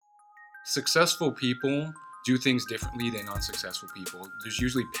Successful people do things differently than unsuccessful people. There's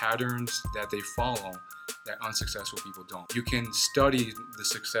usually patterns that they follow that unsuccessful people don't. You can study the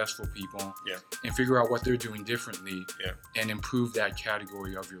successful people Yeah. and figure out what they're doing differently Yeah. and improve that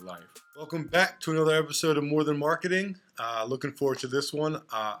category of your life. Welcome back to another episode of More Than Marketing. Looking forward to this one.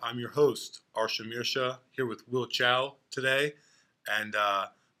 I'm your host, Arsha Mirsha, here with Will Chou today. And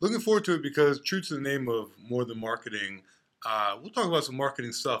looking forward to it because true to the name of More Than Marketing, we'll talk about some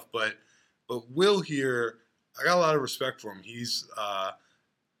marketing stuff, but Will here, I got a lot of respect for him. He's a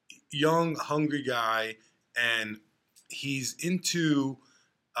young, hungry guy, and he's into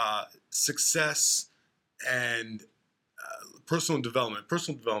success and personal development.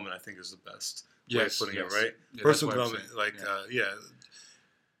 Personal development, I think, is the best way of putting it, right? Yeah, Personal development,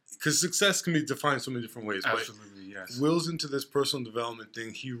 because success can be defined so many different ways. Absolutely, yes. Will's into this personal development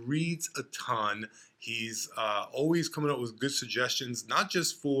thing. He reads a ton. He's always coming up with good suggestions, not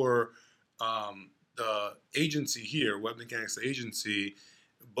just for the agency here, Web Mechanics Agency,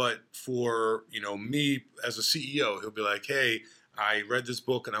 but for me as a CEO. He'll be like, "Hey, I read this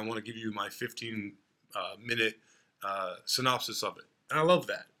book and I want to give you my 15-minute synopsis of it," and I love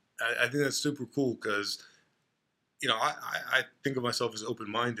that. I think that's super cool because I think of myself as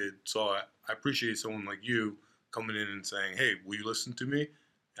open-minded, so I appreciate someone like you coming in and saying, "Hey, will you listen to me?"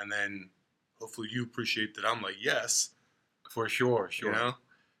 And then hopefully you appreciate that I'm like, "Yes." For sure.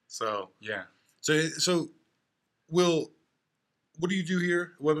 So yeah. So Will, what do you do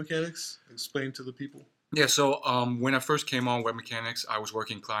here at Web Mechanics? Explain to the people. Yeah, so when I first came on Web Mechanics, I was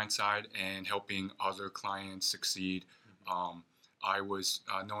working client side and helping other clients succeed. I was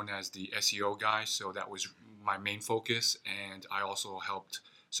known as the SEO guy, so that was my main focus, and I also helped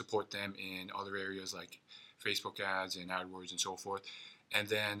support them in other areas like Facebook ads and AdWords and so forth. And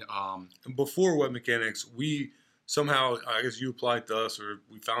then And before Web Mechanics, we somehow, I guess you applied to us or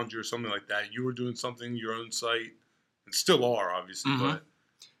we found you or something like that. You were doing something, your own site, and still are, obviously, but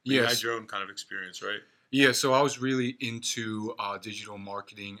you had your own kind of experience, right? Yeah, so I was really into digital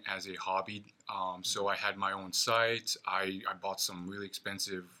marketing as a hobby. So I had my own site. I bought some really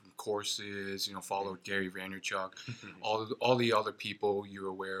expensive courses, followed Gary Vaynerchuk, all the other people you're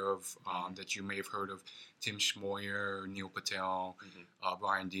aware of that you may have heard of, Tim Schmoyer, Neil Patel,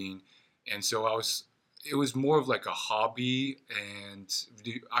 Brian Dean. And so it was more of like a hobby, and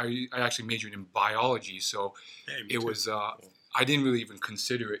I actually majored in biology, so it was... I didn't really even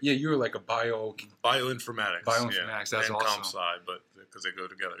consider it. Yeah, you were like a bioinformatics. Bioinformatics, that's and awesome. Comp sci, but because they go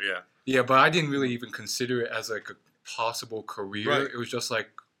together, yeah. Yeah, but I didn't really even consider it as like a possible career. Right. It was just like,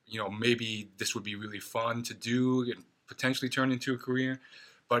 maybe this would be really fun to do and potentially turn into a career.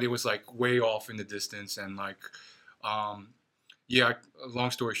 But it was like way off in the distance, and like,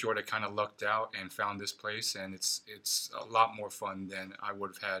 long story short, I kind of lucked out and found this place, and it's a lot more fun than I would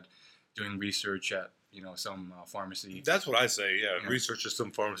have had doing research at some pharmacy. That's what I say. Yeah, research at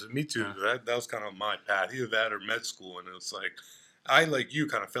some pharmacy. Me too. Yeah. That was kind of my path, either that or med school. And it's like, I, like you,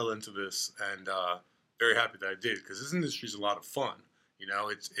 kind of fell into this, and very happy that I did, because this industry is a lot of fun.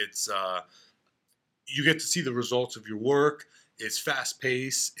 It's you get to see the results of your work. It's fast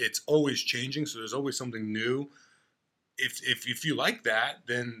paced. It's always changing, so there's always something new. If you like that,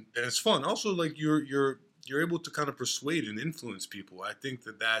 then it's fun. Also, like you're able to kind of persuade and influence people. I think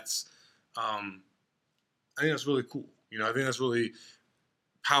that's. I think that's really cool. I think that's really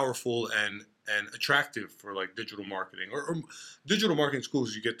powerful and attractive for like digital marketing or digital marketing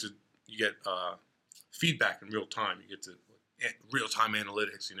schools. You get feedback in real time. You get to real time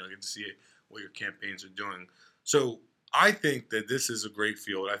analytics. You get to see what your campaigns are doing. So I think that this is a great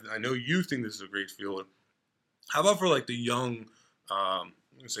field. I know you think this is a great field. How about for like the young, I'm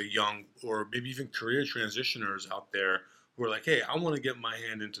gonna say young, or maybe even career transitioners out there who are like, hey, I want to get my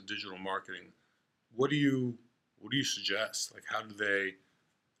hand into digital marketing. What do you suggest? Like, how can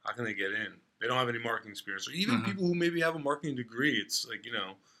they get in? They don't have any marketing experience, or even people who maybe have a marketing degree. It's like,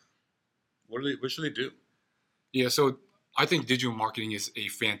 what should they do? Yeah, so I think digital marketing is a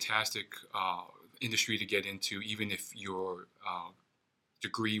fantastic industry to get into, even if your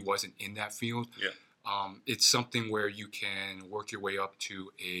degree wasn't in that field. Yeah. It's something where you can work your way up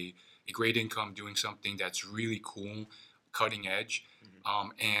to a great income doing something that's really cool, cutting edge,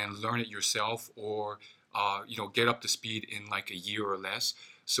 and learn it yourself, or get up to speed in like a year or less.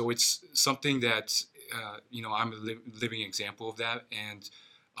 So it's something that I'm a living example of that, and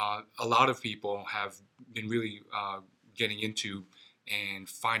a lot of people have been really getting into and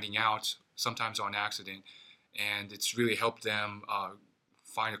finding out, sometimes on accident, and it's really helped them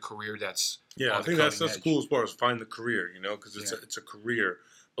find a career that's I think that's the coolest part, is find the career, because it's a career.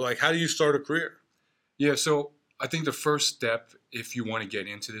 But like, how do you start a career? Yeah, so I think the first step, if you want to get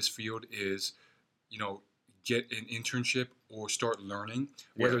into this field, is, you know, get an internship or start learning,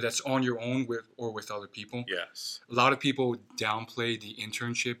 Yeah. whether that's on your own or with other people. Yes. A lot of people downplay the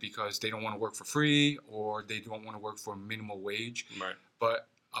internship because they don't want to work for free or they don't want to work for minimal wage. Right. But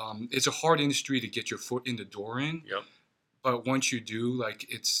it's a hard industry to get your foot in the door in. Yep. But once you do, like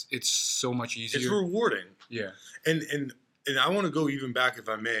it's so much It's easier. rewarding. Yeah. And I want to go even back, if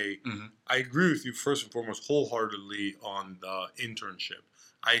I may. Mm-hmm. I agree with you first and foremost wholeheartedly on the internship.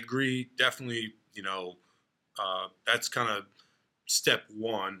 I agree, definitely. That's kind of step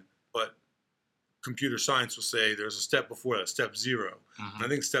one. But computer science will say there's a step before that, step 0. Mm-hmm. And I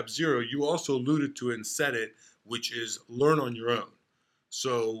think step 0, you also alluded to it and said it, which is learn on your own.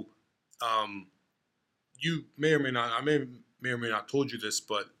 So you may or may not, I may or may not told you this,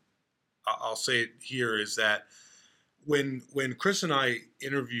 but I'll say it here, is that when Chris and I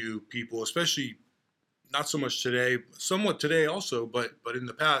interview people, especially not so much today, somewhat today also, but in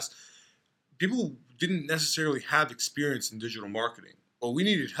the past, people didn't necessarily have experience in digital marketing, but we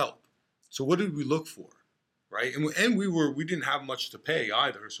needed help. So what did we look for, right? And we didn't have much to pay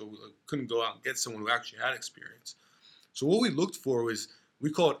either, so we couldn't go out and get someone who actually had experience. So what we looked for was, we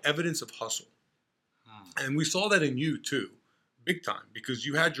call it evidence of hustle. And we saw that in you too, big time, because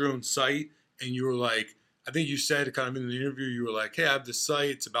you had your own site and you were like, I think you said kind of in the interview, you were like, hey, I have this site,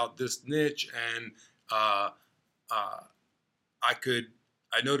 it's about this niche, and I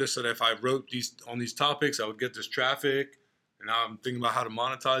noticed that if I wrote on these topics, I would get this traffic, and now I'm thinking about how to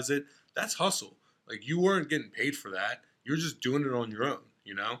monetize it. That's hustle. Like, you weren't getting paid for that. You're just doing it on your own,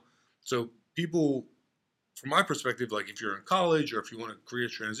 So people, from my perspective, like if you're in college or if you want a career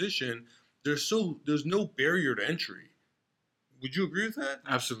transition, there's no barrier to entry. Would you agree with that?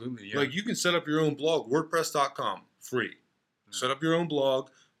 Absolutely, yeah. Like, you can set up your own blog, WordPress.com, free. Yeah. Set up your own blog.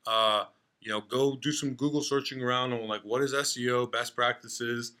 Go do some Google searching around on like what is SEO, best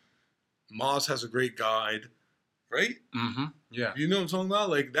practices. Moz has a great guide, right? Mm-hmm. Yeah. You know what I'm talking about?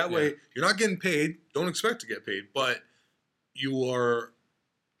 Like, that way you're not getting paid. Don't expect to get paid, but you are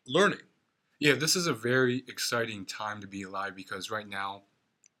learning. Yeah, this is a very exciting time to be alive, because right now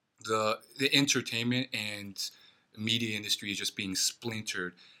the entertainment and media industry is just being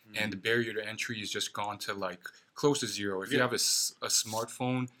splintered, and the barrier to entry has just gone to like close to 0. If you have a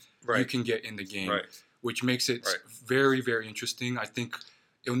smartphone, you can get in the game, which makes it very, very interesting. I think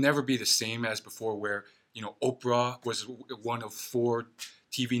it'll never be the same as before, where Oprah was one of 4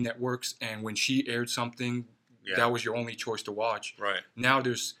 TV networks, and when she aired something, that was your only choice to watch. Right. Now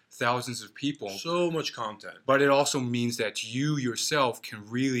there's thousands of people. So much content. But it also means that you yourself can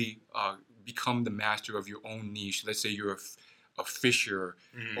really become the master of your own niche. Let's say you're a fisher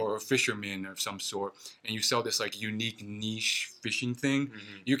or a fisherman of some sort, and you sell this like unique niche fishing thing.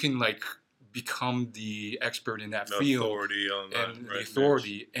 You can like become the expert in that field. Authority on that. And the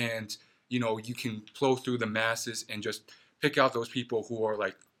authority. And, you can flow through the masses and just pick out those people who are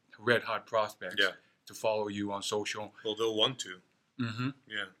like red hot prospects. Yeah. To follow you on social. Well, they'll want to. Mm-hmm.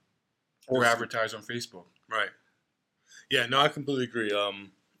 Yeah. Or advertise on Facebook. Right. Yeah, no, I completely agree.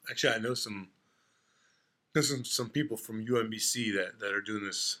 Actually, I know some people from UMBC that are doing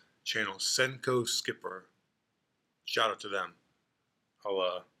this channel, Senko Skipper. Shout out to them.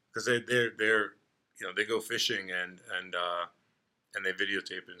 I'll because they're they go fishing and they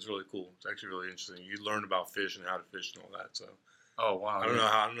videotape it. It's really cool. It's actually really interesting. You learn about fish and how to fish and all that. So. Oh wow! I don't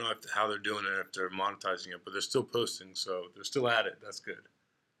know how they're doing it, if they're monetizing it, but they're still posting, so they're still at it. That's good,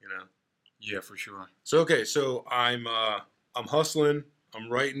 Yeah, for sure. So okay, so I'm hustling, I'm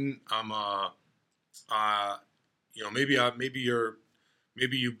writing,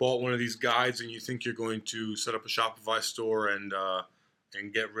 maybe you bought one of these guides and you think you're going to set up a Shopify store and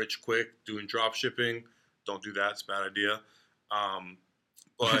get rich quick doing drop shipping. Don't do that; it's a bad idea.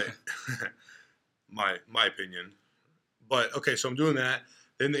 But my opinion. But okay, so I'm doing that.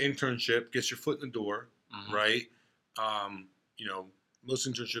 Then the internship gets your foot in the door, right? Most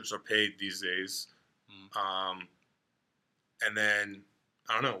internships are paid these days. And then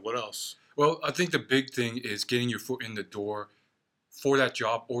I don't know what else. Well, I think the big thing is getting your foot in the door for that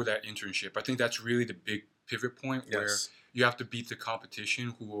job or that internship. I think that's really the big pivot point where you have to beat the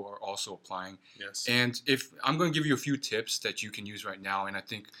competition who are also applying. Yes. And if I'm going to give you a few tips that you can use right now, and I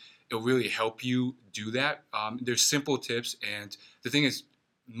think it'll really help you do that. There's simple tips, and the thing is,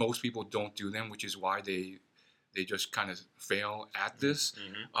 most people don't do them, which is why they just kind of fail at this.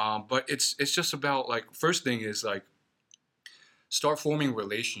 But it's just about like, first thing is like, start forming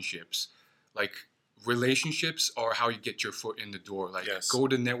relationships. Like, relationships are how you get your foot in the door. Like, go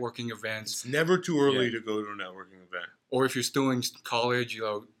to networking events. It's never too early to go to a networking event. Or if you're still in college,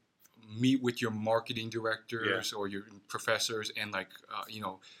 meet with your marketing directors or your professors and like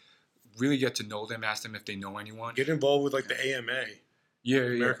really get to know them. Ask them if they know anyone. Get involved with like the AMA, Yeah,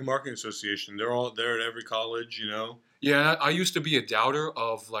 American Marketing Association. They're all there at every college, you know. Yeah, I used to be a doubter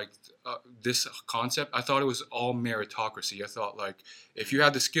of like this concept. I thought it was all meritocracy. I thought like if you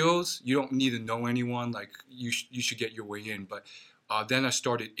had the skills, you don't need to know anyone. Like you should get your way in. But then I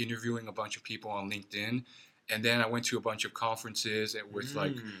started interviewing a bunch of people on LinkedIn, and then I went to a bunch of conferences with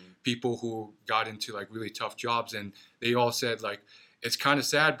like people who got into like really tough jobs, and they all said like it's kind of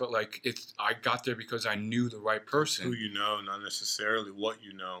sad, but like I got there because I knew the right person. Who you know, not necessarily what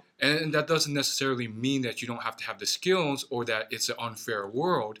you know. And that doesn't necessarily mean that you don't have to have the skills or that it's an unfair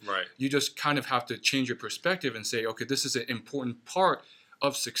world. Right. You just kind of have to change your perspective and say, okay, this is an important part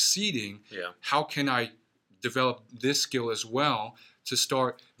of succeeding. Yeah. How can I develop this skill as well to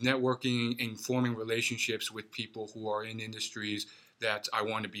start networking and forming relationships with people who are in industries that I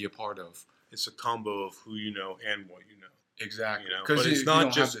want to be a part of? It's a combo of who you know and what you know. Exactly. You know? Because it's not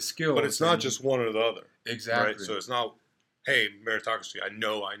don't just have the skills. But it's not just one or the other. Exactly. Right? So it's not, hey, meritocracy. I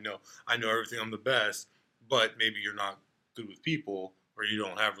know everything. I'm the best. But maybe you're not good with people, or you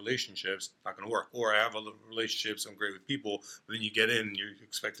don't have relationships. Not going to work. Or I have relationships. I'm great with people. But then you get in, and you're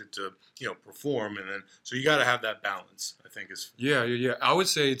expected to, perform, and then so you got to have that balance. I think is. Yeah. I would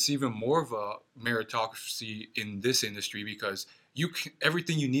say it's even more of a meritocracy in this industry because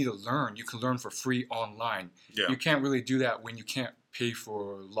everything you need to learn, you can learn for free online. Yeah. You can't really do that when you can't pay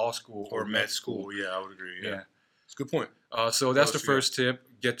for law school or med school. Yeah, I would agree. Yeah. It's a good point. So that's the first tip: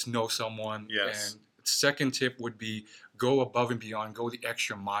 get to know someone. Yes. And second tip would be go above and beyond, go the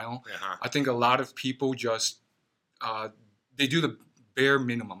extra mile. Uh-huh. I think a lot of people just they do the bare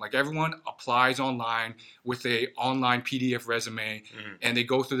minimum. Like everyone applies online with a online PDF resume, and they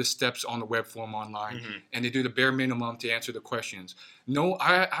go through the steps on the web form online, and they do the bare minimum to answer the questions. No,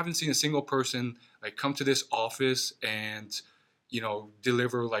 I haven't seen a single person like come to this office and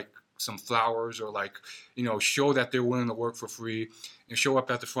deliver like some flowers or like show that they're willing to work for free and show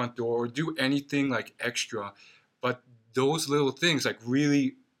up at the front door or do anything like extra. But those little things like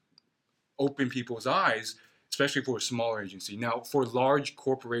really open people's eyes, especially for a smaller agency. Now, for large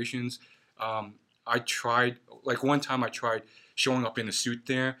corporations, I tried, like one time I tried showing up in a suit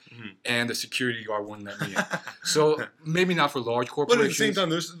there, and the security guard wouldn't let me in. So maybe not for large corporations. But at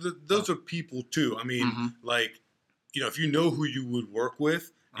the same time, those are people too. I mean, like, if you know who you would work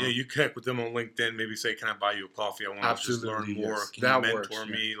with, you connect with them on LinkedIn, maybe say, can I buy you a coffee? I want to just learn more. Yes. Can you mentor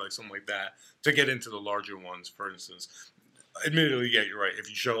me? Like something like that to get into the larger ones, for instance. Admittedly, yeah, you're right. If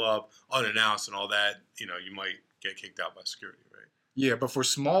you show up unannounced and all that, you might get kicked out by security, right? Yeah, but for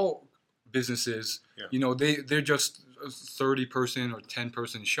small businesses, they're just a 30-person or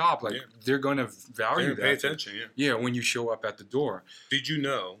 10-person shop. Like they're going to value that. Pay attention, Yeah, when you show up at the door. Did you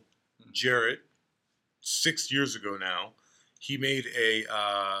know, Jarrett, 6 years ago now, he made a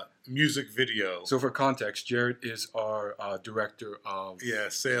music video. So for context, Jared is our director of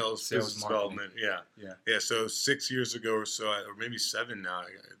sales business development. Yeah. So 6 years ago or so, or maybe 7 now,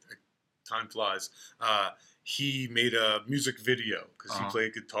 time flies. He made a music video because he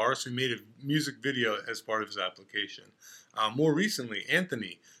played guitar. So he made a music video as part of his application. More recently,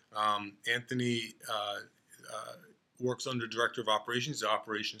 Anthony works under director of operations, the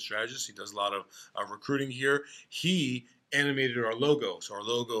operations strategist. He does a lot of recruiting here. He animated our logo. So our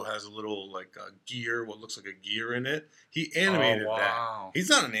logo has a little like gear, what looks like a gear in it. He animated that. He's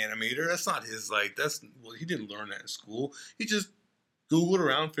not an animator. That's not his he didn't learn that in school. He just Googled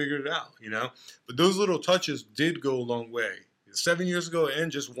around, figured it out, But those little touches did go a long way. 7 years ago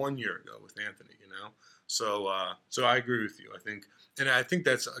and just 1 year ago with Anthony, So I agree with you. I think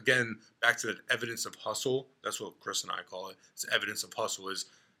that's, again, back to that evidence of hustle. That's what Chris and I call it. It's evidence of hustle is,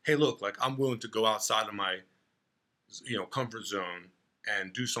 hey, look, like I'm willing to go outside of my comfort zone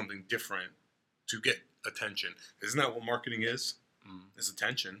and do something different to get attention. Isn't that what marketing is? It's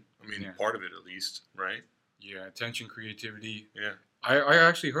attention. I mean, part of it at least, right? Yeah, attention, creativity. Yeah. I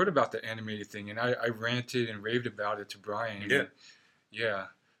actually heard about the animated thing, and I ranted and raved about it to Brian. Yeah. Yeah.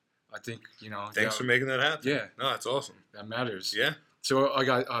 I think, Thanks for making that happen. Yeah. No, that's awesome. That matters. Yeah. So I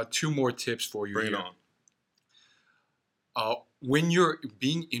got 2 more tips for you. Bring it on. When you're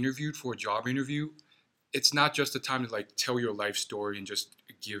being interviewed for a job interview, it's not just the time to like tell your life story and just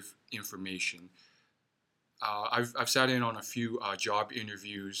give information. I've sat in on a few job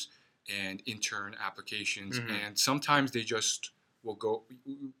interviews and intern applications, and sometimes they just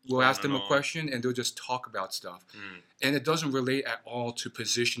we'll ask them a question and they'll just talk about stuff, and it doesn't relate at all to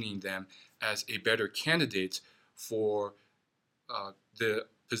positioning them as a better candidate for the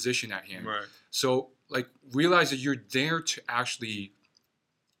position at hand. Right. So like realize that you're there to actually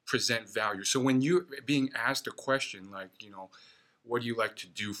present value. So when you're being asked a question like, what do you like to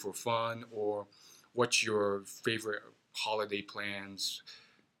do for fun, or what's your favorite holiday plans,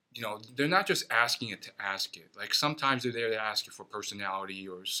 they're not just asking it to ask it. Like sometimes they're there to ask you for personality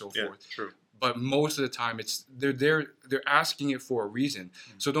or so forth. True. But most of the time they're asking it for a reason.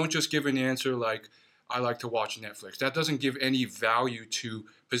 Mm-hmm. So don't just give an answer like, I like to watch Netflix. That doesn't give any value to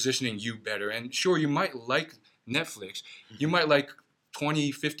positioning you better. And sure, you might like Netflix. You might like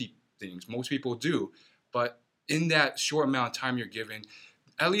 20, 50 things. Most people do. But in that short amount of time you're given,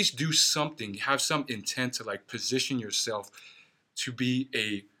 at least do something. Have some intent to like position yourself to be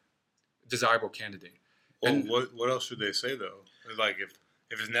a desirable candidate. Well, And what else should they say though? Like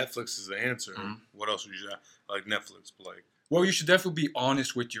if Netflix is the answer, what else would you like Netflix? But like, well, you should definitely be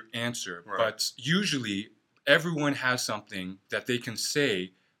honest with your answer. Right. But usually, everyone has something that they can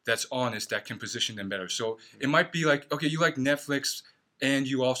say that's honest that can position them better. So it might be like, okay, you like Netflix, and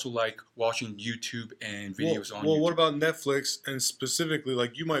you also like watching YouTube and videos on YouTube. Well, what about Netflix and specifically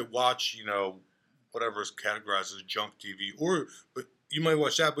like you might watch, whatever is categorized as junk TV, but you might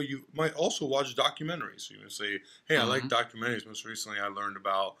watch that, but you might also watch documentaries. So you would say, hey, I like documentaries. Most recently, I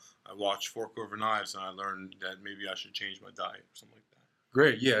watched Fork Over Knives, and I learned that maybe I should change my diet or something like that.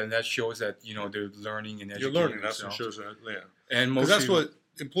 Great, yeah, and that shows that they're learning and educating You're learning. themselves. That's what shows that, yeah. And Because that's what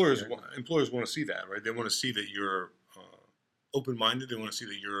employers Yeah. employers want to see that, right? They want to see that you're open-minded. They want to see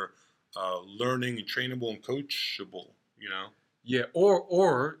that you're learning and trainable and coachable. Yeah,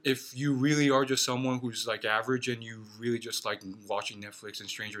 or if you really are just someone who's like average and you really just like watching Netflix and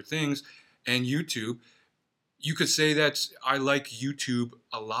Stranger Things and YouTube, you could say that I like YouTube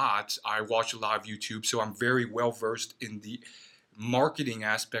a lot. I watch a lot of YouTube, so I'm very well versed in the marketing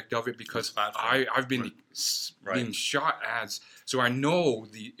aspect of it because I've been being shot ads, so I know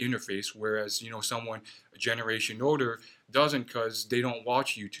the interface. Whereas someone a generation older doesn't because they don't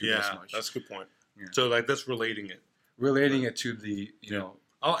watch YouTube as much. That's a good point. Yeah. So like that's relating it to the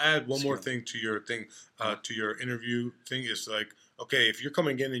I'll add one more skill. thing to your thing, to your interview thing. Is like, okay, if you're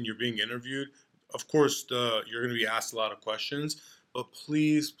coming in and you're being interviewed, of course you're going to be asked a lot of questions, but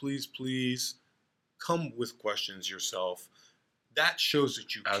please, please, please come with questions yourself. That shows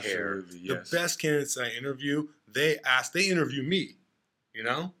that you care. Absolutely, yes. The best candidates I interview, they interview me,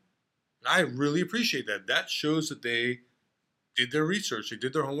 and I really appreciate that. That shows that they did their research, they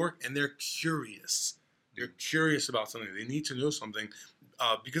did their homework, and they're curious. They're curious about something. They need to know something.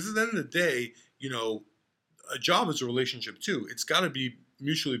 Because at the end of the day, a job is a relationship too. It's got to be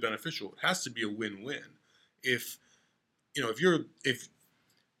mutually beneficial. It has to be a win-win. If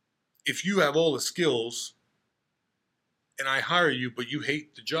you have all the skills and I hire you, but you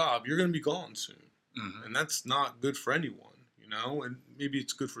hate the job, you're going to be gone soon. Mm-hmm. And that's not good for anyone, and maybe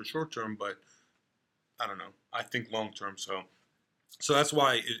it's good for short term, but I don't know. I think long term. So that's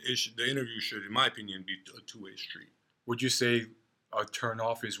why the interview should, in my opinion, be a two-way street. Would you say a turn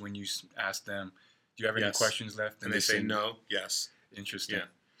off is when you ask them, do you have any Yes. questions left? And they say no. Yes. Interesting. Yeah.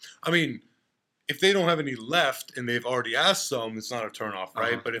 I mean, if they don't have any left and they've already asked some, it's not a turn off,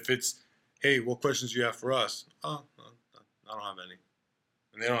 right? Uh-huh. But if it's, hey, what questions do you have for us? Oh, no, I don't have any.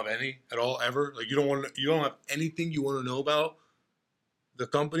 And they don't have any at all ever. Like you don't have anything you want to know about the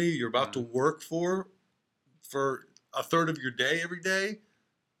company you're about to work for a third of your day every day.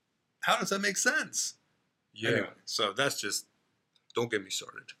 How does that make sense? Yeah. Anyway, so that's just, don't get me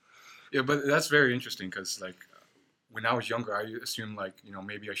started. Yeah, but that's very interesting because like when I was younger, I assumed like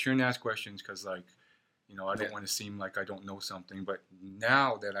maybe I shouldn't ask questions because like I don't want to seem like I don't know something. But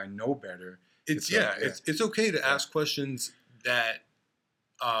now that I know better, It's okay to ask questions that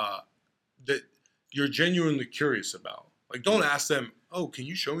that you're genuinely curious about. Like, don't ask them, "Oh, can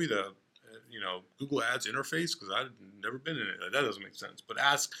you show me the Google Ads interface?" Because I've never been in it. That doesn't make sense. But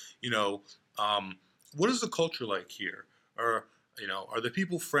ask, what is the culture like here? Or are the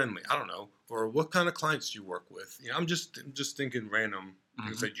people friendly? I don't know. Or what kind of clients do you work with? I'm just thinking random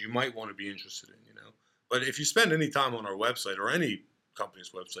things that you might want to be interested in. But if you spend any time on our website or any company's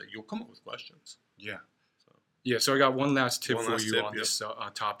website, you'll come up with questions. Yeah. So I got one last tip for you on this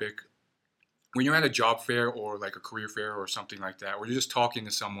topic. When you're at a job fair or like a career fair or something like that, or you're just talking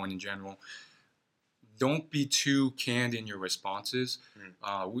to someone in general, don't be too canned in your responses.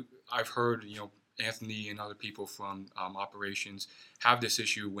 I've heard, Anthony and other people from operations have this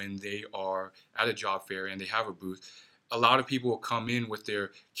issue when they are at a job fair and they have a booth. A lot of people will come in with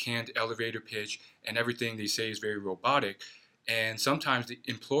their canned elevator pitch and everything they say is very robotic. And sometimes the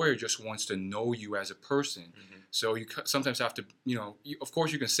employer just wants to know you as a person. Mm-hmm. So you sometimes have to, of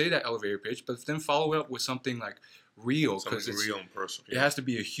course you can say that elevator pitch, but then follow it up with something like real. Something real and personal. It has to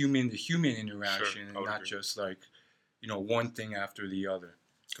be a human-to-human interaction and not agree. just like, one thing after the other.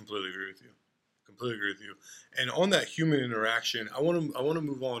 Completely agree with you. Completely agree with you. And on that human interaction, I want to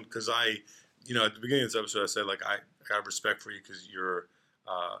move on because at the beginning of this episode, I said like I have respect for you because you're,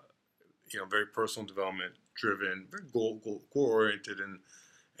 uh, very personal development driven, very goal oriented, and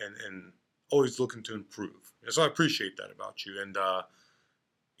always looking to improve. And so I appreciate that about you. And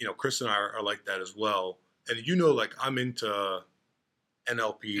Chris and I are like that as well. And like I'm into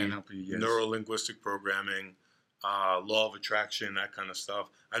NLP, NLP, yes. neuro linguistic programming, law of attraction, that kind of stuff.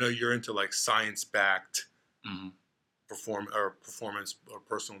 I know you're into like science backed Hmm. performance or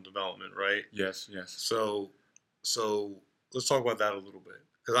personal development, right? Yes, yes. So let's talk about that a little bit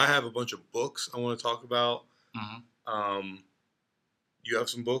because I have a bunch of books I want to talk about. Hmm. Um, you have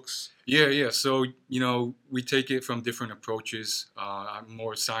some books? Yeah, yeah. So, we take it from different approaches. I'm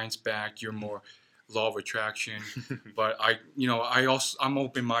more science backed, you're more law of attraction. But I'm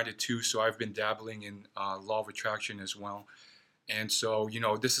open minded too. So I've been dabbling in law of attraction as well. And so,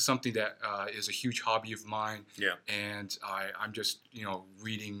 this is something that is a huge hobby of mine. Yeah. And I'm just,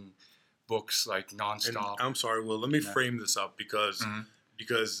 reading books like And nonstop. I'm sorry, Will. Let me Yeah. frame this up Mhm.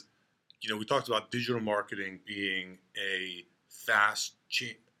 because we talked about digital marketing being a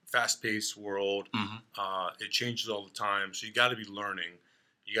fast-paced world. Mhm. It changes all the time, so you got to be learning.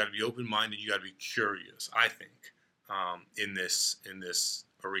 You got to be open-minded. You got to be curious. I think in this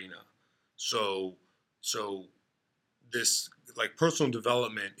arena. So so this like personal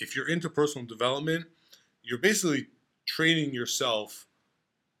development. If you're into personal development, you're basically training yourself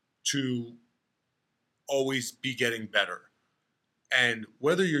to always be getting better. And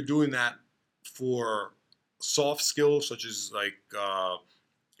whether you're doing that for soft skills such as like I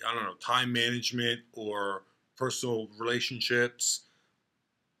don't know, time management or personal relationships,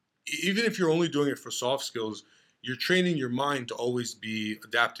 even if you're only doing it for soft skills, you're training your mind to always be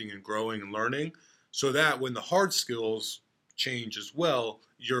adapting and growing and learning so that when the hard skills change as well,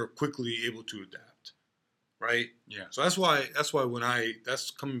 you're quickly able to adapt, right? Yeah. So that's why that's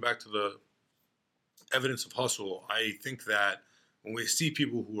coming back to the evidence of hustle. I think that when we see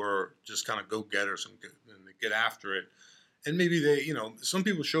people who are just kind of go getters and they get after it, and maybe they, some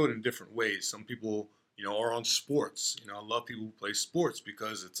people show it in different ways. Some people, are on sports. I love people who play sports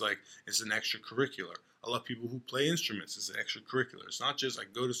because it's like it's an extracurricular. I love people who play instruments. It's an extracurricular. It's not just I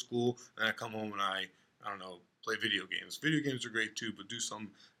go to school and I come home and I don't know, play video games. Video games are great too, but do some.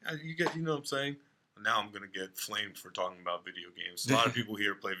 You know what I'm saying? Now I'm gonna get flamed for talking about video games. A lot of people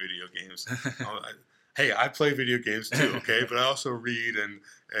here play video games. Hey, I play video games too, okay? But I also read and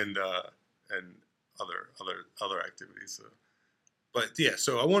other activities. So. But yeah,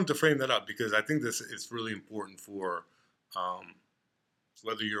 so I wanted to frame that up because I think this is really important for um,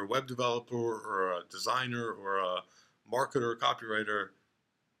 whether you're a web developer or a designer or a marketer or copywriter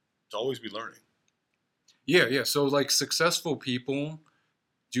to always be learning. Yeah, yeah. So like successful people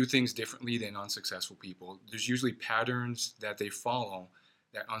do things differently than unsuccessful people. There's usually patterns that they follow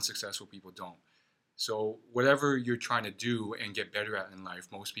that unsuccessful people don't. So whatever you're trying to do and get better at in life,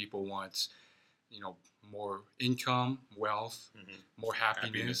 most people want, more income, wealth, Mm-hmm. more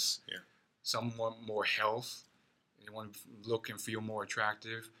happiness. Yeah. Some want more health. They want to look and feel more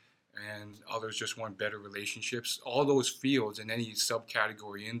attractive. And others just want better relationships. All those fields and any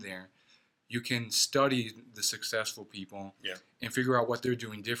subcategory in there, you can study the successful people, Yeah. and figure out what they're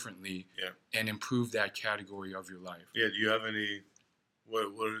doing differently, Yeah. and improve that category of your life. Yeah. Do you have any? What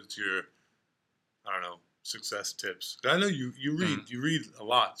is your I don't know success tips? I know you read Mhm. you read a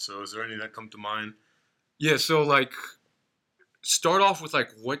lot. So is there any that come to mind? Yeah, so like start off with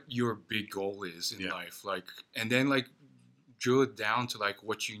like what your big goal is in Yeah. life, like, and then like drill it down to like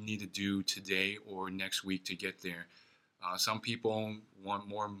what you need to do today or next week to get there. Some people want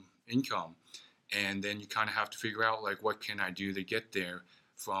more income, and then you kind of have to figure out like what can I do to get there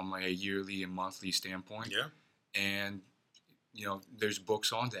from like a yearly and monthly standpoint. Yeah. And there's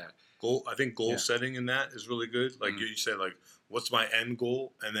books on that. I think goal Yeah. setting in that is really good. Like Mhm. you said, like what's my end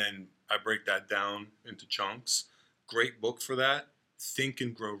goal, and then I break that down into chunks. Great book for that. Think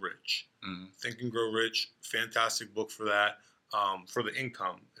and Grow Rich. Mhm. Think and Grow Rich. Fantastic book for that. For the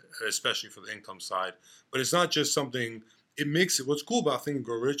income, especially for the income side. But it's not just something. It mixes. What's cool about Think and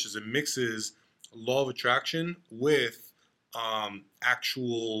Grow Rich is it mixes law of attraction with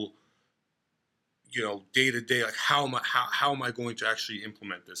actual day to day, like how am I going to actually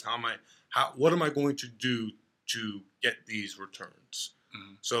implement this? What am I going to do to get these returns?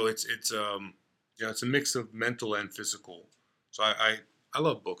 Mhm. So it's a mix of mental and physical. So I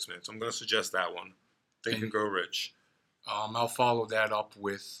love books, man. So I'm going to suggest that one. Think and Grow Rich. I'll follow that up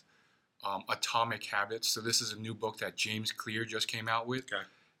with Atomic Habits. So this is a new book that James Clear just came out with, Okay.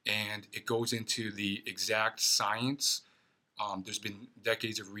 and it goes into the exact science there's been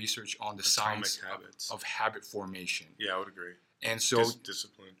decades of research on the Atomic science habits. of habit formation. Yeah, I would agree. And so,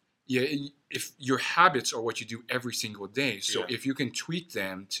 Discipline. yeah, if your habits are what you do every single day, so Yeah. if you can tweak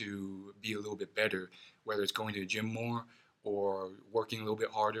them to be a little bit better, whether it's going to the gym more or working a little bit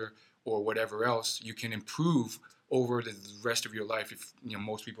harder or whatever else, you can improve over the rest of your life. If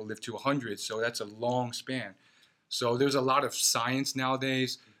most people live to 100, so that's a long span. So there's a lot of science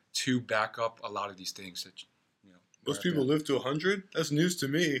nowadays to back up a lot of these things that are Most out people there. live to 100. That's news to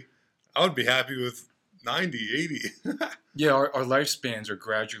me. I would be happy with 90, 80. Yeah, our lifespans are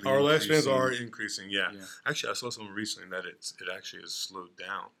gradually Our lifespans increasing. are increasing. Yeah. Yeah. Actually, I saw something recently that it actually has slowed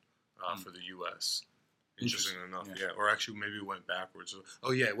down for the U.S. Interesting enough, Yeah. yeah. Or actually, maybe it went backwards.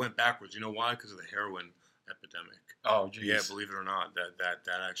 Oh yeah, it went backwards. You know why? Because of the heroin epidemic. Oh, geez. Yeah, believe it or not,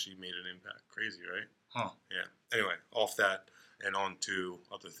 that actually made an impact. Crazy, right? Huh. Yeah. Anyway, off that and on to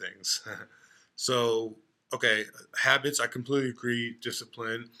other things. So, okay, habits. I completely agree.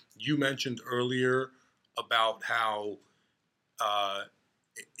 Discipline. You mentioned earlier about how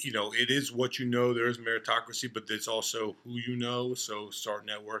it is what you know. There is meritocracy, but it's also who you know. So start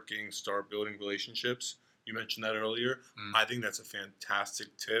networking, start building relationships. You mentioned that earlier. Mm. I think that's a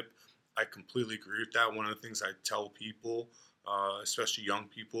fantastic tip. I completely agree with that. One of the things I tell people, especially young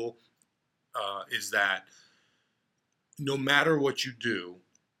people, is that no matter what you do,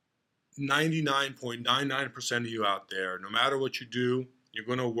 99.99% of you out there, no matter what you do, you're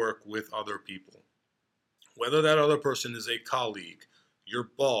going to work with other people. Whether that other person is a colleague, your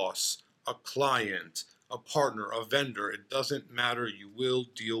boss, a client, a partner, a vendor, it doesn't matter. You will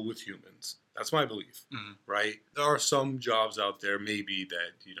deal with humans. That's my belief, right? There are some jobs out there maybe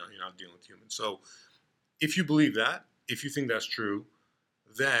that you're not dealing with humans. So if you believe that, if you think that's true,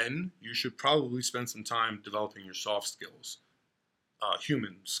 then you should probably spend some time developing your soft skills,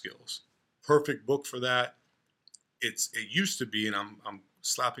 human skills. Perfect book for that. It used to be, and I'm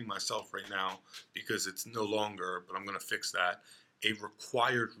slapping myself right now because it's no longer, but I'm going to fix that, a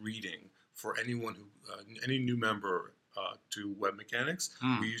required reading for anyone who, any new member to Web Mechanics.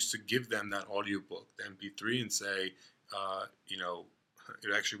 We used to give them that audiobook, the MP3, and say,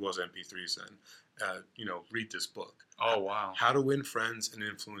 it actually was MP3s then, read this book. Oh, wow. How to Win Friends and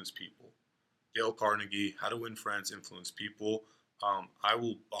Influence People. Dale Carnegie, How to Win Friends, Influence People. I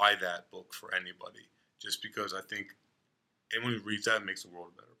will buy that book for anybody just because I think anyone who reads that makes the world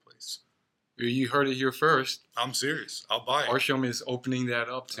a better place. You heard it here first. I'm serious. I'll buy it. Arsham is opening that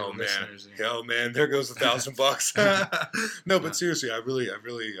up to listeners. Oh man, there goes $1,000. No, but seriously, I really, it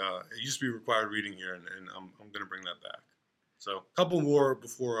used to be required reading here, and I'm gonna bring that back. So, a couple more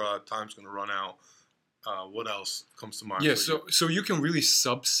before time's gonna run out. What else comes to mind? Yeah, so you can really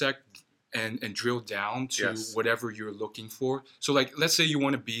subsect and drill down to whatever you're looking for. So, like, let's say you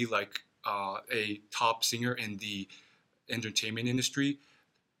want to be like a top singer in the entertainment industry.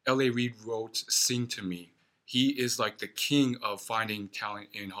 L.A. Reid wrote "Sing to Me." He is like the king of finding talent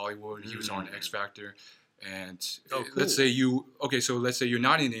in Hollywood. He was on X Factor, and let's say let's say you're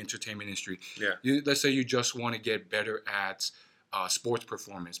not in the entertainment industry. Yeah. Let's say you just want to get better at sports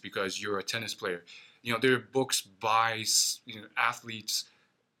performance because you're a tennis player. There are books by athletes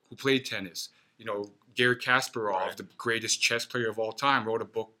who played tennis. Garry Kasparov, the greatest chess player of all time, wrote a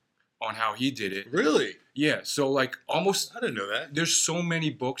book on how he did it. Really? Yeah. So like almost, I didn't know that. There's so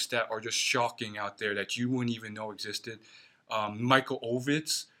many books that are just shocking out there that you wouldn't even know existed. Michael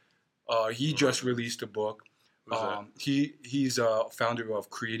Ovitz, he just released a book. Who's that? He's a founder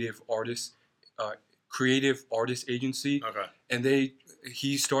of Creative Artist Agency. Okay. And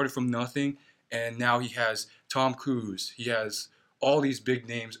he started from nothing, and now he has Tom Cruise. He has all these big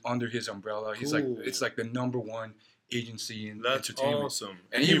names under his umbrella. He's like, it's like the number one agency in entertainment. That's awesome.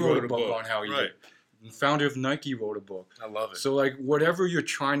 And he wrote a book on how he did. The founder of Nike wrote a book. I love it. So like whatever you're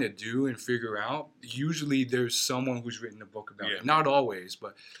trying to do and figure out, usually there's someone who's written a book about it. Not always,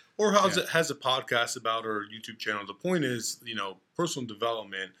 but or has a podcast about or YouTube channel. The point is, personal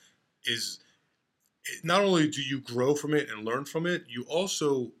development is not only do you grow from it and learn from it, you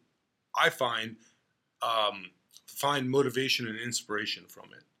also, I find motivation and inspiration from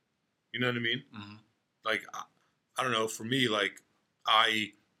it. You know what I mean? Mm-hmm. Like, I don't know. For me, like,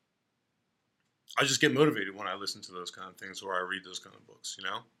 I just get motivated when I listen to those kind of things or I read those kind of books,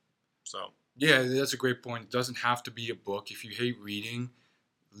 So. Yeah, that's a great point. It doesn't have to be a book. If you hate reading,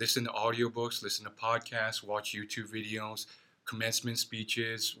 listen to audiobooks, listen to podcasts, watch YouTube videos, commencement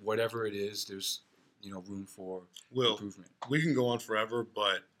speeches, whatever it is, there's room for improvement. We can go on forever,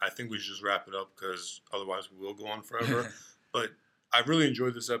 but I think we should just wrap it up because otherwise we will go on forever. But I really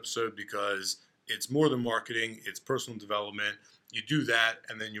enjoyed this episode because it's more than marketing, it's personal development. You do that,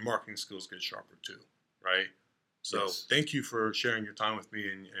 and then your marketing skills get sharper too, right? So Yes. thank you for sharing your time with me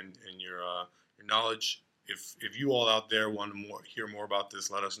and your knowledge. If you all out there want to hear more about this,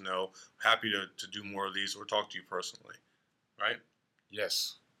 let us know. Happy to do more of these or talk to you personally. Right?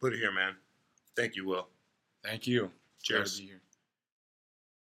 Yes. Put it here, man. Thank you, Will. Thank you. Glad to Cheers. be here.